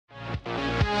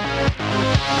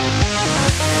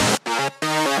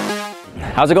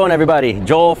How's it going, everybody?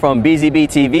 Joel from BZB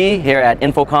TV here at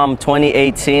InfoComm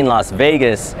 2018 Las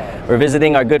Vegas. We're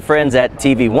visiting our good friends at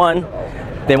tvONE.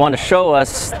 They want to show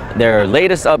us their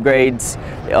latest upgrades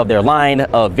of their line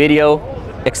of video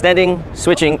extending,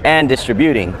 switching, and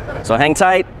distributing. So hang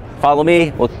tight, follow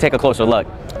me, we'll take a closer look.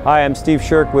 Hi, I'm Steve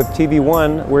Sherk with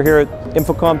tvONE. We're here at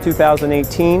InfoComm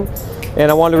 2018, and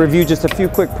I want to review just a few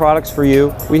quick products for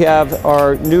you. We have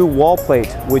our new wall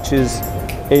plate, which is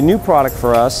a new product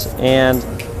for us, and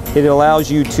it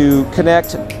allows you to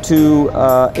connect to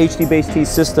HD-based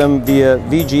system via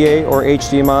VGA or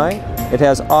HDMI. It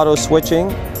has auto switching.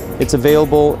 It's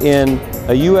available in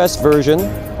a US version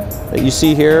that you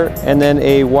see here, and then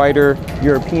a wider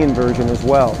European version as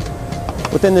well.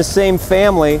 Within the same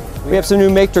family, we have some new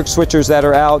matrix switchers that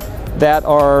are out that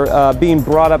are being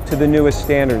brought up to the newest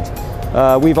standards.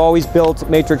 We've always built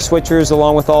matrix switchers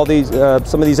along with all these,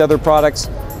 some of these other products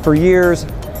for years.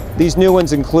 These new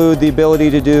ones include the ability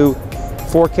to do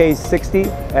 4K 60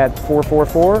 at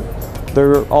 444.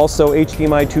 They're also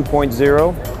HDMI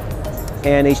 2.0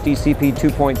 and HDCP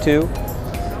 2.2.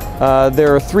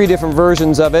 There are 3 different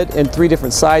versions of it in 3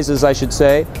 different sizes, I should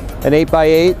say. An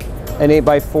 8x8, an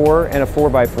 8x4, and a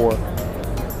 4x4.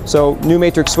 So new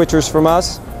matrix switchers from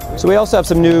us. So we also have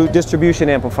some new distribution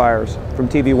amplifiers from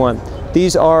tvONE.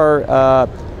 These are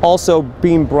also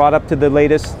being brought up to the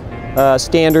latest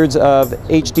standards of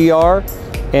HDR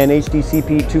and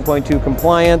HDCP 2.2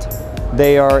 compliant.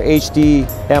 They are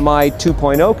HDMI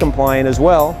 2.0 compliant as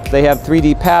well. They have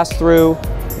 3D pass-through,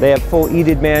 they have full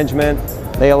EDID management,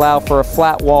 they allow for a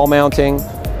flat wall mounting,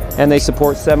 and they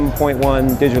support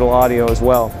 7.1 digital audio as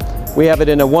well. We have it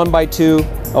in a 1x2,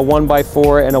 a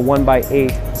 1x4, and a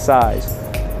 1x8 size.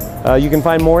 You can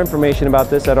find more information about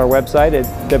this at our website at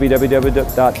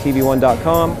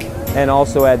www.tvone.com and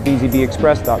also at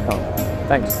bzbexpress.com.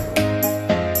 Thanks.